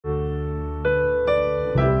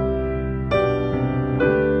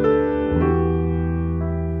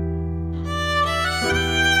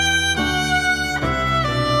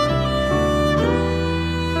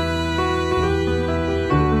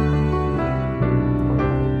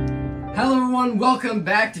everyone, welcome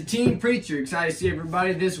back to Team Preacher. Excited to see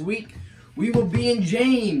everybody this week. We will be in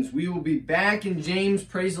James. We will be back in James.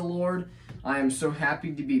 Praise the Lord. I am so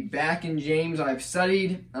happy to be back in James. I've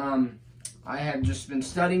studied. I have just been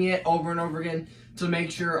studying it over and over again to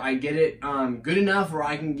make sure I get it good enough where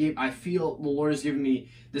I feel the Lord has given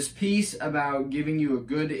me this peace about giving you a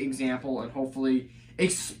good example and hopefully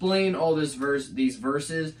explain all these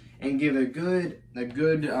verses and give a good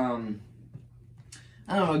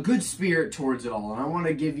spirit towards it all. And I want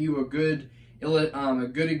to give you a good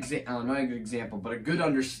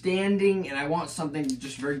understanding, and I want something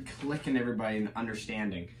just very click in everybody an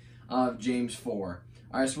understanding of James 4.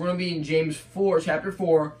 All right, so we're going to be in James 4, chapter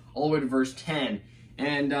 4, all the way to verse 10.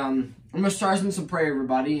 And I'm going to start with some prayer,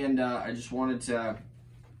 everybody, and I just wanted to,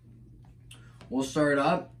 we'll start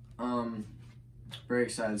up. Very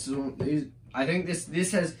excited. I think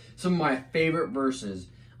this has some of my favorite verses.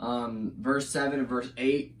 Verse 7 and verse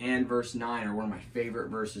 8 and verse 9 are one of my favorite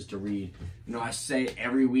verses to read. You know, I say it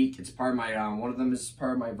every week. It's part of my, one of them is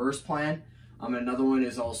part of my verse plan. Another one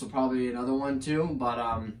is also probably another one too. But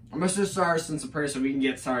I'm going to start with some prayer so we can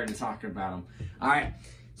get started talking about them. Alright,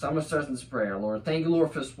 so I'm going to start with some prayer. Lord, thank you,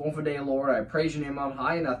 Lord, for this wonderful day, Lord. I praise your name on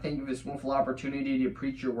high, and I thank you for this wonderful opportunity to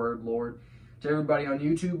preach your word, Lord. To everybody on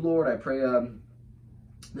YouTube, Lord, I pray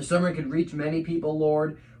the sermon could reach many people,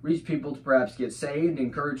 Lord. Reach people to perhaps get saved,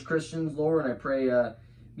 encourage Christians, Lord. And I pray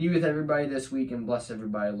be with everybody this week and bless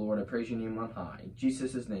everybody, Lord. I praise your name on high. In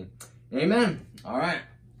Jesus' name. Amen. All right.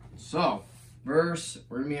 So, we're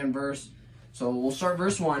going to be in so we'll start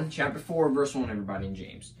verse 1, chapter 4, verse 1, everybody, in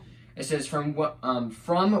James. It says, from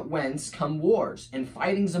whence come wars and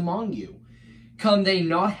fightings among you? Come they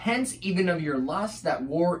not hence even of your lusts that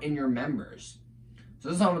war in your members? So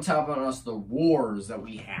this is how I'm going to talk about us, the wars that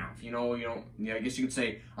we have. You know, I guess you could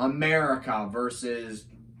say America versus,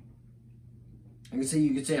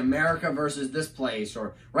 you could say America versus this place,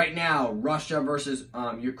 or right now, Russia versus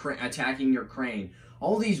Ukraine, attacking Ukraine.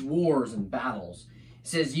 All these wars and battles. It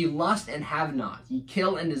says, ye lust and have not. Ye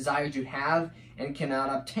kill and desire to have and cannot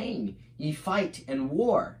obtain. Ye fight and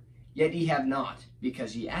war, yet ye have not,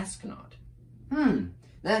 because ye ask not.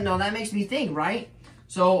 That makes me think, right?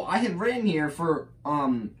 So I have written here for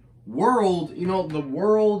world, the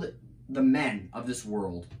world, the men of this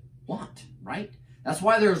world want, right? That's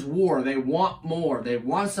why there's war. They want more. They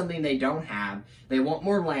want something they don't have. They want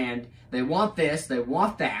more land. They want this. They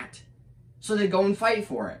want that. So they go and fight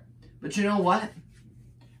for it. But you know what?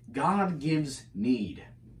 God gives need.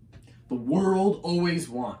 The world always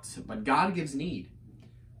wants, but God gives need.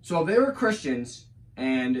 So if they were Christians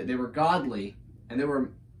and they were godly and they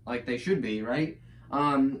were like they should be, right?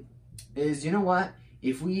 You know what?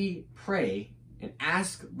 If we pray and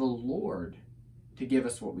ask the Lord to give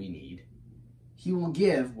us what we need, He will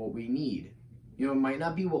give what we need. It might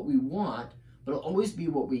not be what we want, but it'll always be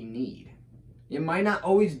what we need. It might not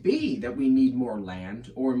always be that we need more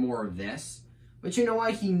land or more of this, but you know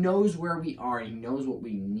what? He knows where we are. He knows what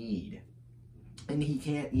we need. And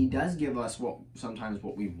He does give us sometimes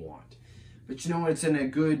what we want. But you know what? It's in a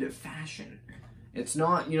good fashion. It's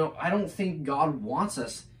not, I don't think God wants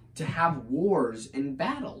us to have wars and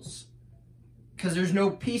battles. Because there's no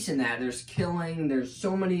peace in that. There's killing. There's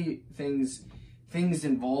so many things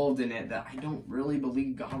involved in it that I don't really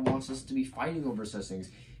believe God wants us to be fighting over such things.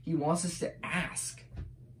 He wants us to ask,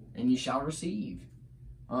 and ye shall receive.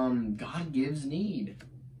 God gives need.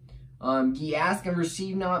 Ye ask and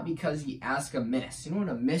receive not because ye ask amiss. You know what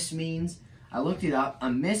amiss means? I looked it up.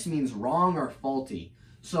 Amiss means wrong or faulty.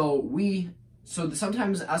 So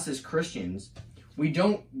sometimes us as Christians, we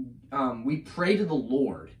pray to the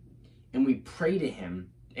Lord, and we pray to Him,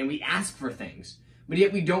 and we ask for things, but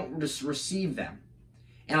yet we don't receive them.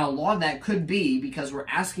 And a lot of that could be because we're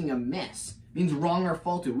asking amiss. It means wrong or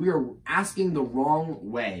faulty. We are asking the wrong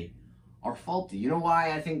way or faulty. You know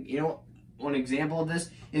why I think, one example of this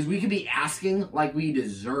is we could be asking like we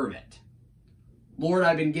deserve it. Lord,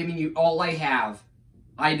 I've been giving you all I have.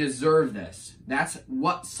 I deserve this. That's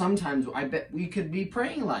what sometimes I bet we could be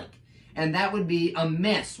praying like. And that would be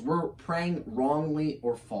amiss. We're praying wrongly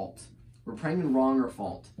or fault. We're praying in wrong or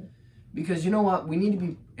fault. Because you know what? We need to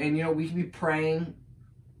be, and we could be praying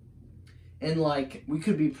we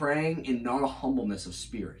could be praying in not a humbleness of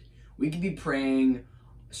spirit. We could be praying,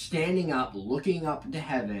 standing up, looking up to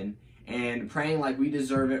heaven, and praying like we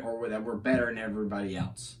deserve it or that we're better than everybody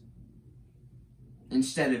else.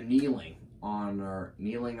 Instead of kneeling on our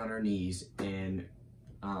knees and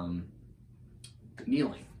and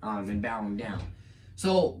bowing down.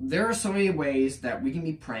 So there are so many ways that we can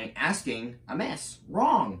be praying, asking amiss,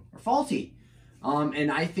 wrong, or faulty.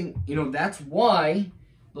 And I think, that's why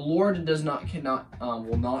The Lord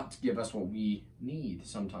will not give us what we need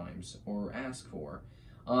sometimes or ask for.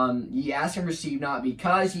 Ye ask and receive not,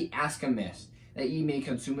 because ye ask amiss, that ye may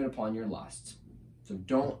consume it upon your lusts. So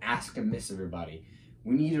don't ask amiss, everybody.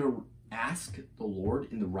 We need to ask the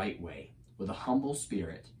Lord in the right way, with a humble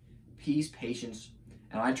spirit, peace, patience,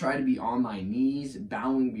 and I try to be on my knees,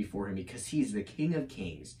 bowing before him, because he's the King of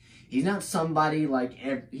Kings. He's not somebody like,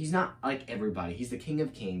 he's not like everybody. He's the King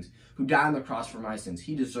of Kings who died on the cross for my sins.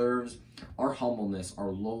 He deserves our humbleness,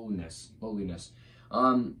 our lowliness.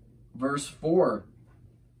 Verse 4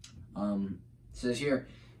 says here,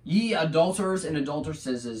 ye adulterers and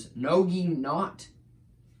adulteresses, know ye not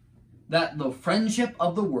that the friendship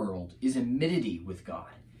of the world is enmity with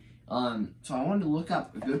God? So I wanted to look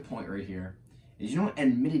up a good point right here. Is you know what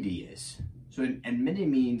enmity is? So enmity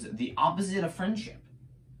means the opposite of friendship.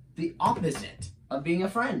 The opposite of being a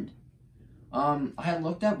friend. I had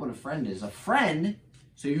looked up what a friend is. A friend,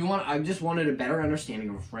 so if you want, I just wanted a better understanding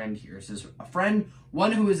of a friend here. It says a friend,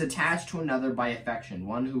 one who is attached to another by affection,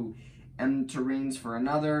 one who entertains for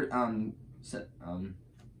another. For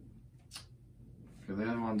the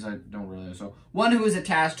other ones I don't really know. So one who is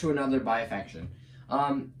attached to another by affection.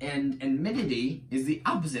 And enmity is the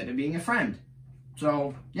opposite of being a friend.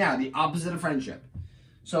 So yeah, the opposite of friendship.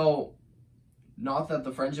 So not that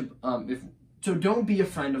the friendship, so don't be a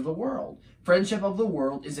friend of the world. Friendship of the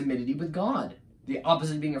world is enmity with God. The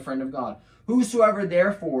opposite of being a friend of God. Whosoever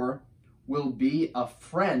therefore will be a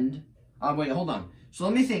friend, wait, hold on. So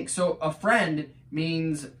let me think. So a friend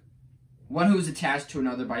means one who is attached to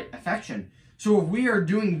another by affection. So if we are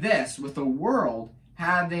doing this with the world,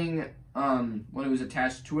 having one who is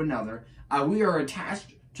attached to another, we are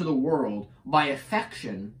attached to the world by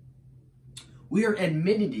affection. We are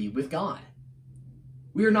enmity with God.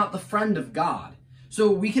 We are not the friend of God. So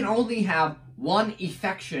we can only have one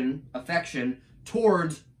affection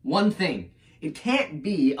towards one thing. It can't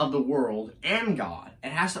be of the world and God.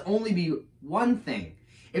 It has to only be one thing.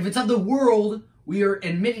 If it's of the world, we are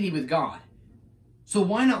enmity with God. So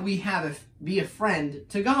why not we be a friend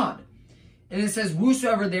to God? And it says,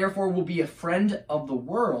 whosoever therefore will be a friend of the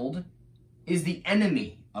world is the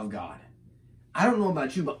enemy of God. I don't know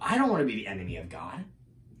about you, but I don't want to be the enemy of God.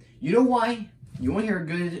 You know why? You want to hear a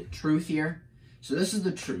good truth here? So this is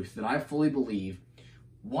the truth that I fully believe.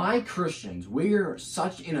 Why Christians, we're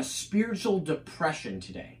such in a spiritual depression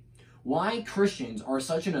today. Why Christians are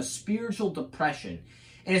such in a spiritual depression.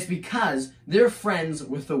 And it's because they're friends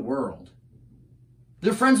with the world.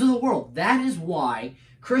 They're friends with the world. That is why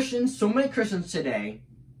Christians, so many Christians today,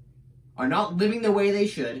 are not living the way they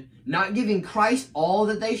should, not giving Christ all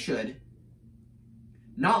that they should,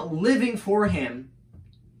 not living for him,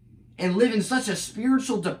 and live in such a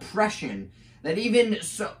spiritual depression that even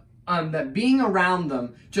so, that being around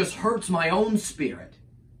them just hurts my own spirit.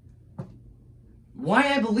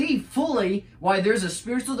 Why I believe fully why there's a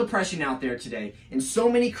spiritual depression out there today in so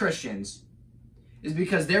many Christians is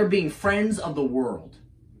because they're being friends of the world.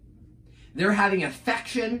 They're having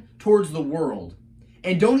affection towards the world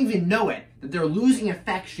and don't even know it, that they're losing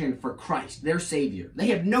affection for Christ, their Savior. They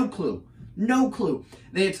have no clue. No clue.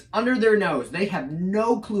 It's under their nose. They have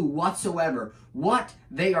no clue whatsoever what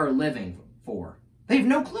they are living for. They have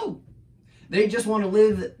no clue. They just want to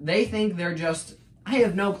live. They think they're just, I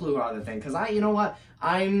have no clue how to think. Because you know what?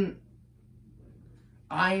 I don't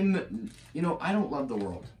love the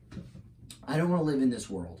world. I don't want to live in this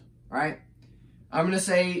world. Right? I'm going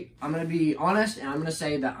to be honest, and I'm going to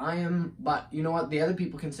say that I am, but you know what? The other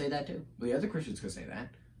people can say that too. The other Christians can say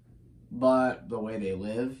that. But the way they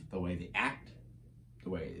live, the way they act, the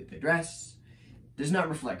way they dress, does not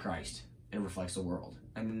reflect Christ. It reflects the world.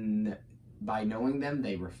 And by knowing them,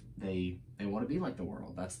 they want to be like the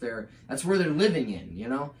world. That's where they're living in, you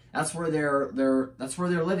know? That's where they're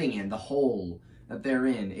living in. The hole that they're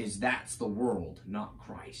in that's the world, not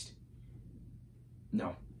Christ.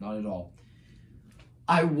 No, not at all.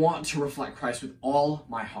 I want to reflect Christ with all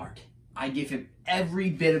my heart. I give him every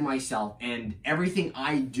bit of myself, and everything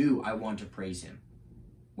I do, I want to praise him.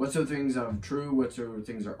 What sort of things are true? What sort of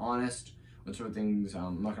things are honest? What sort of things,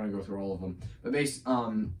 I'm not going to go through all of them. But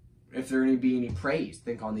if there be any praise,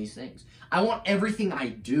 think on these things. I want everything I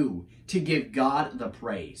do to give God the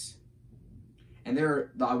praise. And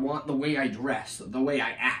I want the way I dress, the way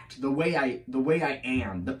I act, the way I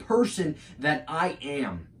am, the person that I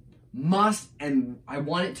am and I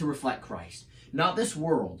want it to reflect Christ, not this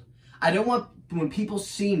world. I don't want, when people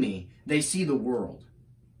see me, they see the world.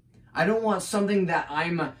 I don't want something that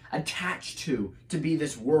I'm attached to be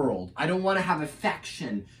this world. I don't want to have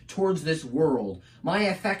affection towards this world. My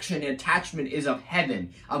affection and attachment is of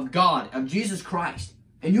heaven, of God, of Jesus Christ.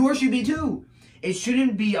 And yours should be too. It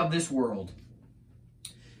shouldn't be of this world.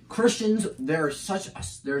 Christians, there's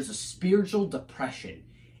a spiritual depression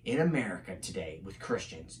in America today with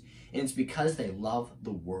Christians. And it's because they love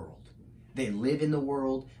the world. They live in the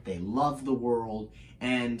world. They love the world.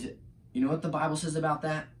 And you know what the Bible says about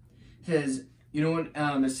that? It says, you know what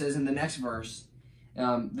it says in the next verse?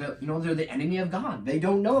 They're the enemy of God. They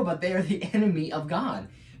don't know, but they are the enemy of God.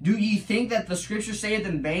 Do ye think that the scripture saith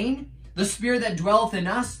in vain? The spirit that dwelleth in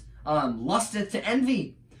us lusteth to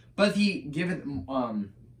envy. But he giveth...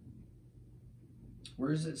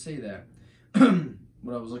 where does it say that?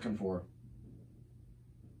 What I was looking for.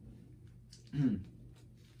 Enemy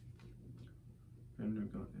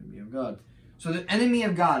of God. So the enemy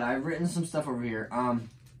of God. I've written some stuff over here.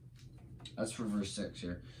 That's for verse 6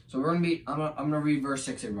 here. So we're gonna be. I'm gonna read verse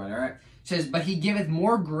 6, everybody. All right. It says, "But he giveth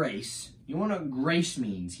more grace." You know what grace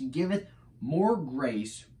means? He giveth more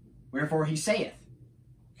grace. Wherefore he saith.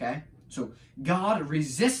 Okay. So God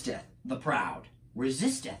resisteth the proud.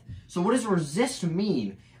 Resisteth. So what does resist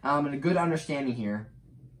mean? And a good understanding here.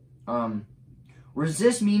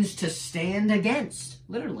 Resist means to stand against.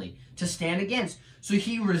 Literally, to stand against. So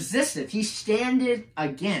he resisteth. He standeth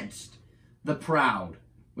against the proud,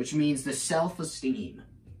 which means the self-esteem.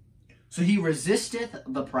 So he resisteth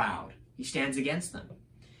the proud. He stands against them.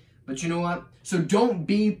 But you know what? So don't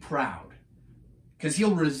be proud, because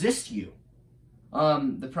he'll resist you.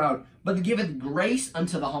 The proud. But giveth grace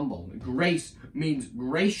unto the humble. Grace means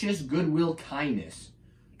gracious, goodwill, kindness.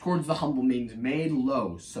 Towards the humble means made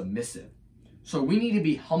low, submissive. So we need to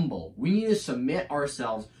be humble. We need to submit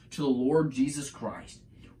ourselves to the Lord Jesus Christ.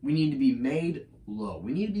 We need to be made low.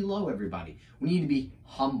 We need to be low, everybody. We need to be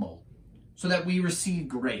humble so that we receive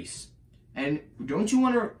grace. And don't you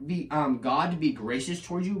want to be God to be gracious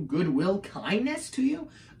towards you? Goodwill, kindness to you?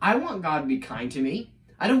 I want God to be kind to me.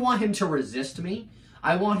 I don't want him to resist me.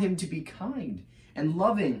 I want him to be kind and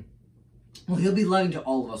loving. Well, he'll be loving to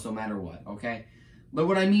all of us no matter what, okay? But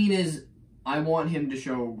what I mean is, I want him to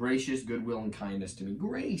show gracious goodwill and kindness to me.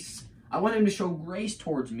 Grace. I want him to show grace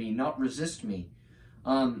towards me, not resist me.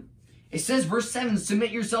 It says, verse 7,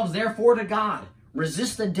 "Submit yourselves therefore to God.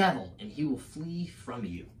 Resist the devil, and he will flee from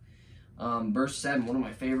you." Verse 7, one of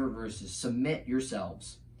my favorite verses. "Submit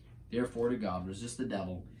yourselves therefore to God. Resist the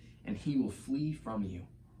devil, and he will flee from you."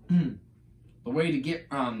 The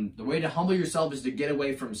way to humble yourself is to get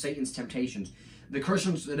away from Satan's temptations. The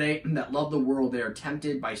Christians today that love the world, they are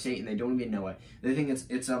tempted by Satan. They don't even know it. They think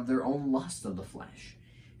it's of their own lust of the flesh.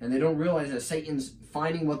 And they don't realize that Satan's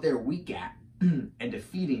finding what they're weak at and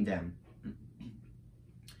defeating them.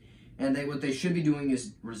 And what they should be doing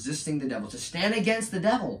is resisting the devil. To stand against the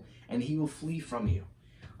devil, and he will flee from you.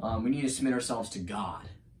 We need to submit ourselves to God.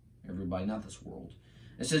 Everybody, not this world.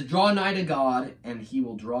 It says, "Draw nigh to God, and he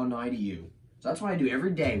will draw nigh to you." So that's what I do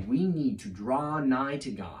every day. We need to draw nigh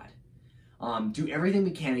to God. Do everything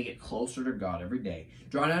we can to get closer to God every day.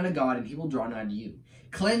 Draw nigh to God, and he will draw nigh to you.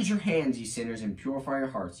 "Cleanse your hands, ye sinners, and purify your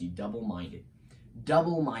hearts, ye double-minded."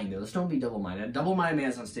 Double-minded. Let's don't be double-minded. A double-minded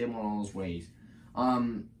man is unstable in all his ways.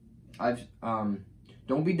 Don't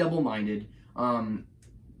be double-minded.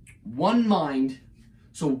 One mind.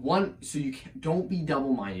 Don't be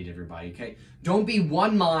double-minded, everybody, okay? Don't be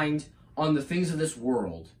one mind on the things of this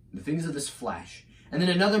world, the things of this flesh, and then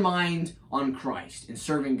another mind on Christ and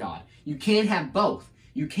serving God. You can't have both.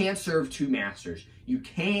 You can't serve two masters. You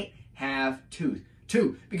can't have two.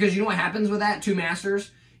 Because you know what happens with that? Two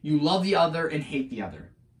masters? You love the other and hate the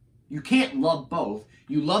other. You can't love both.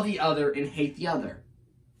 You love the other and hate the other.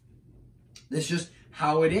 That's just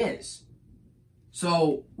how it is.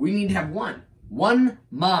 So we need to have one. One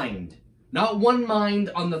mind. Not one mind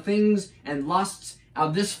on the things and lusts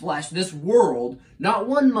of this flesh, this world. Not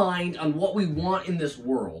one mind on what we want in this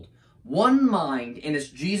world. One mind, and it's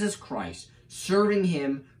Jesus Christ. Serving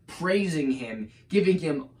him, praising him, giving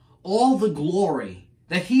him all the glory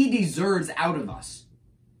that he deserves out of us.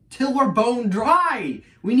 Till we're bone dry.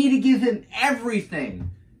 We need to give him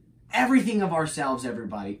everything. Everything of ourselves,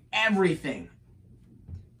 everybody. Everything.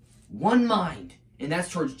 One mind. And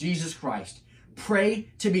that's towards Jesus Christ. Pray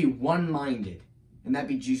to be one-minded. And that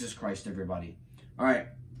be Jesus Christ, everybody. Alright.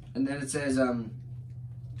 And then it says,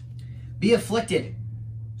 be afflicted.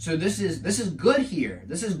 So this is good here.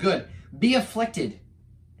 This is good. Be afflicted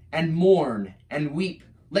and mourn and weep.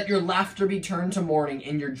 Let your laughter be turned to mourning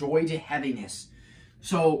and your joy to heaviness.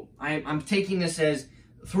 So I'm taking this as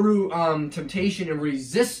through temptation and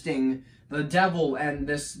resisting the devil and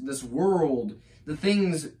this world, the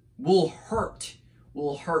things will hurt,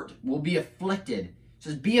 will be afflicted. It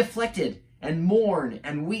says be afflicted and mourn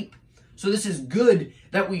and weep. So this is good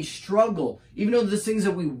that we struggle. Even though the things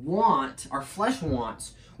that we want, our flesh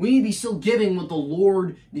wants, We need to be still giving what the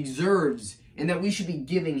Lord deserves and that we should be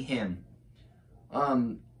giving him.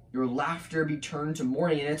 Your laughter be turned to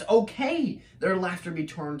mourning, and it's okay their laughter be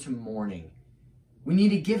turned to mourning. We need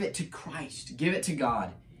to give it to Christ, give it to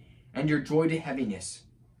God, and your joy to heaviness.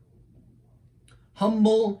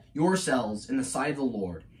 Humble yourselves in the sight of the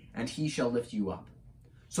Lord, and he shall lift you up.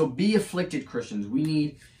 So be afflicted, Christians. We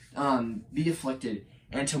need be afflicted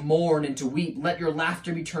and to mourn and to weep. Let your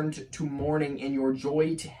laughter be turned to mourning and your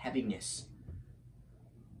joy to heaviness.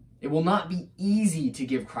 It will not be easy to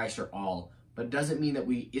give Christ our all, but it doesn't mean that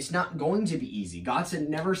it's not going to be easy. God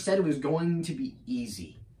never said it was going to be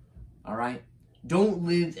easy. All right? Don't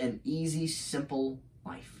live an easy, simple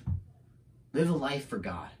life. Live a life for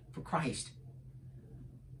God, for Christ.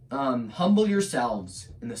 Humble yourselves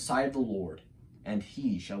in the sight of the Lord, and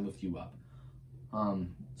he shall lift you up.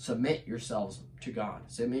 Submit yourselves to God.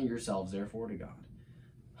 Submit yourselves, therefore, to God.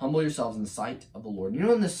 Humble yourselves in the sight of the Lord. You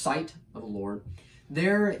know, in the sight of the Lord,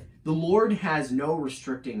 the Lord has no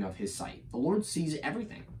restricting of his sight. The Lord sees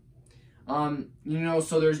everything.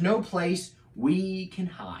 So there's no place we can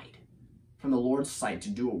hide from the Lord's sight to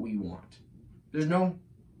do what we want. There's no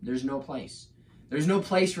place. There's no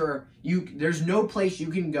place there's no place you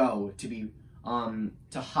can go to be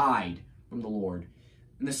to hide from the Lord.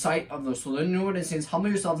 In the sight of the, so you know what it says, humble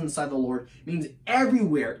yourselves in the sight of the Lord, means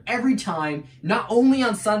everywhere, every time, not only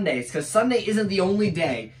on Sundays, because Sunday isn't the only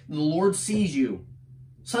day the Lord sees you.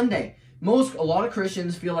 Sunday. A lot of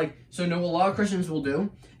Christians feel like, what a lot of Christians will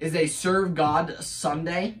do is they serve God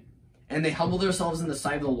Sunday, and they humble themselves in the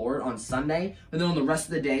sight of the Lord on Sunday, but then on the rest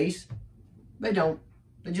of the days, they don't.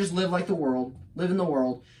 They just live like the world, live in the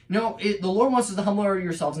world. No, the Lord wants us to humble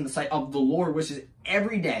yourselves in the sight of the Lord, which is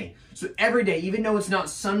every day. So every day, even though it's not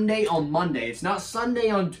Sunday on Monday, it's not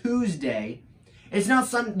Sunday on Tuesday, it's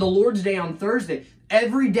not the Lord's Day on Thursday.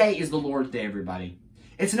 Every day is the Lord's Day, everybody.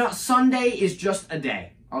 It's not Sunday is just a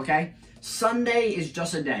day, okay? Sunday is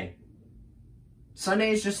just a day.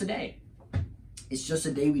 Sunday is just a day. It's just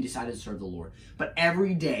a day we decided to serve the Lord. But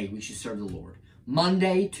every day we should serve the Lord.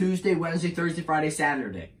 Monday, Tuesday, Wednesday, Thursday, Friday,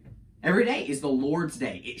 Saturday. Every day is the Lord's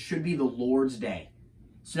day. It should be the Lord's day.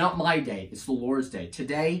 It's not my day. It's the Lord's day.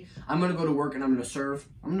 Today, I'm going to go to work and I'm going to serve.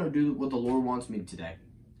 I'm going to do what the Lord wants me today.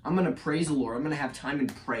 I'm going to praise the Lord. I'm going to have time in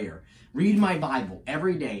prayer. Read my Bible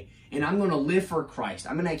every day. And I'm going to live for Christ.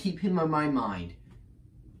 I'm going to keep him in my mind.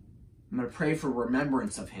 I'm going to pray for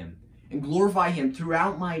remembrance of him and glorify him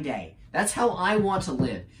throughout my day. That's how I want to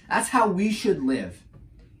live. That's how we should live,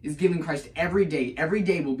 is giving Christ every day. Every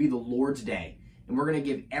day will be the Lord's day, and we're going to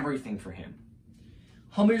give everything for him.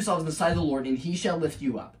 Humble yourselves in the sight of the Lord, and he shall lift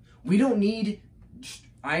you up.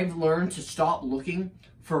 I've learned to stop looking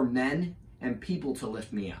for men and people to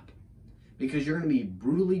lift me up, because you're going to be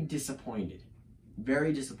brutally disappointed,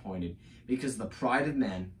 very disappointed, because the pride of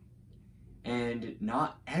men, and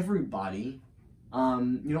not everybody,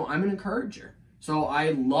 I'm an encourager. So I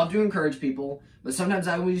love to encourage people, but sometimes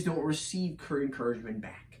I always don't receive encouragement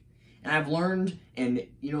back. And I've learned, and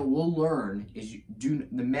we'll learn, is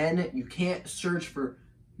you can't search for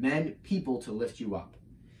people to lift you up.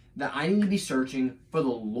 That I need to be searching for the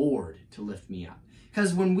Lord to lift me up.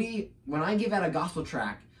 Because when I give out a gospel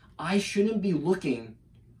tract, I shouldn't be looking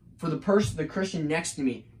for the Christian next to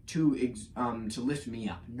me to lift me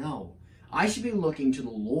up. No, I should be looking to the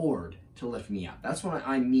Lord to lift me up. That's what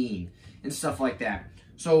I mean, and stuff like that.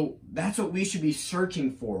 So that's what we should be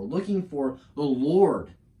searching for, looking for the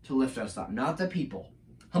Lord to lift us up, not the people.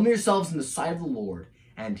 Humble yourselves in the sight of the Lord,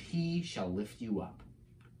 and he shall lift you up.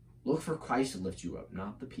 Look for Christ to lift you up,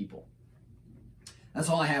 not the people. That's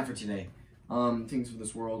all I have for today. Things of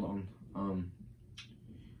this world.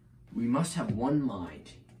 We must have one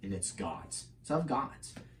mind, and it's God's. It's of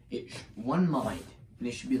God's. One mind, and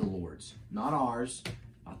it should be the Lord's, not ours,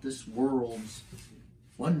 not this world's.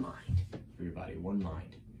 One mind, everybody. One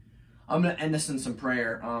mind. I'm going to end this in some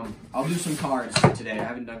prayer. I'll do some cards today. I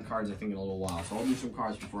haven't done cards, I think, in a little while, so I'll do some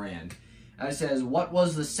cards before I end. And it says, what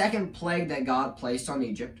was the second plague that God placed on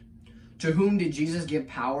Egypt? To whom did Jesus give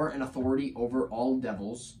power and authority over all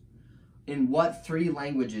devils? In what 3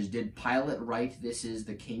 languages did Pilate write, "This is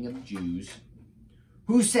the King of Jews"?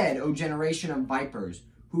 Who said, O generation of vipers,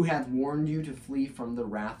 who hath warned you to flee from the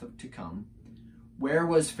wrath to come? Where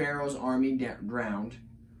was Pharaoh's army drowned?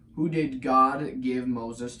 Who did God give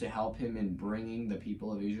Moses to help him in bringing the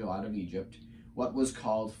people of Israel out of Egypt? What was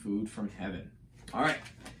called food from heaven? All right,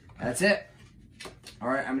 that's it. All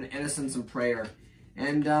right, I'm going to end this in some prayer.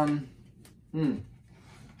 And,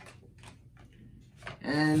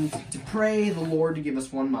 and to pray the Lord to give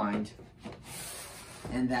us one mind,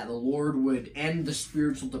 and that the Lord would end the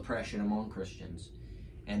spiritual depression among Christians,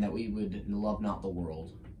 and that we would love not the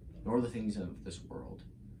world, nor the things of this world.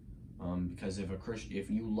 Because if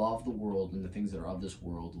you love the world and the things that are of this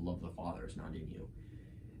world, the love of the Father is not in you.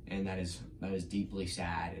 And that is deeply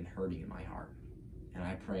sad and hurting in my heart. And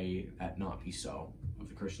I pray that not be so of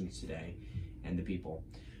the Christians today and the people.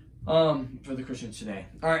 For the Christians today.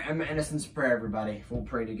 All right, I'm innocence prayer, everybody. We'll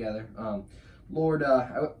pray together. Lord,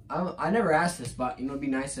 I never asked this, but it'd be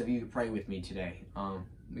nice if you could pray with me today.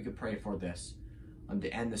 We could pray for this,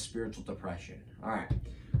 to end the spiritual depression. All right.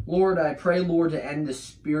 Lord, I pray, Lord, to end the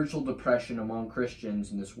spiritual depression among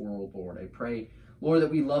Christians in this world, Lord. I pray, Lord, that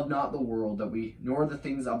we love not the world, nor the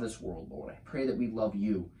things of this world, Lord. I pray that we love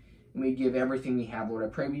you, and we give everything we have, Lord. I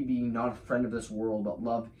pray we be not a friend of this world, but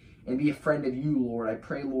love and be a friend of you, Lord. I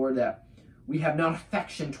pray, Lord, that we have not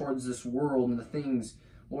affection towards this world and the things.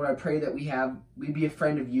 Lord, I pray that we be a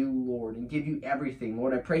friend of you, Lord, and give you everything.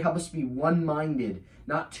 Lord, I pray help us to be one-minded,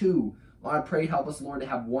 not two. Lord, I pray help us, Lord, to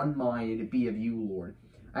have one mind and to be of you, Lord.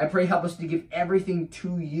 I pray help us to give everything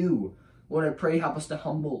to you. Lord, I pray help us to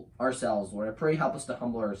humble ourselves, Lord. I pray help us to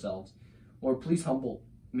humble ourselves. Lord, please humble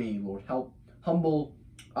me, Lord. Humble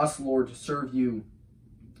us, Lord, to serve you,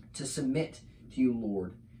 to submit to you,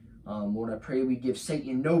 Lord. Lord, I pray we give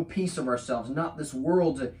Satan no piece of ourselves, not this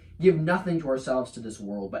world, to give nothing to ourselves to this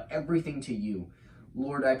world, but everything to you.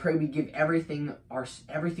 Lord, I pray we give everything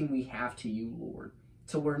we have to you, Lord,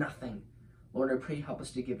 so we're nothing. Lord, I pray help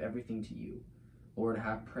us to give everything to you. Lord,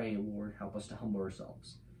 I pray, Lord, help us to humble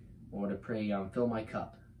ourselves. Lord, I pray, fill my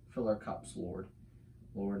cup, fill our cups, Lord.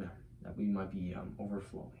 Lord, that we might be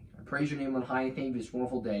overflowing. I praise your name on high and thank you for this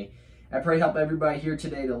wonderful day. I pray help everybody here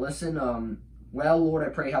today to listen. Well, Lord, I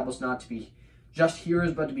pray help us not to be just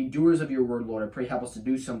hearers, but to be doers of your word, Lord. I pray help us to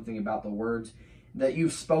do something about the words that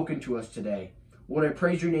you've spoken to us today. Lord, I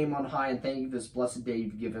praise your name on high and thank you for this blessed day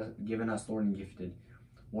you've given us, Lord, and gifted.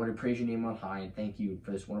 Lord, I praise your name on high and thank you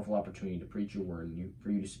for this wonderful opportunity to preach your word and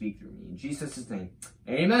for you to speak through me. In Jesus' name,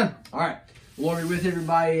 amen. All right. Lord be with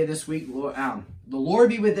everybody this week. Lord, the Lord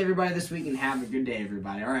be with everybody this week and have a good day,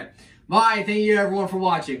 everybody. All right. Bye. Thank you, everyone, for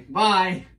watching. Bye.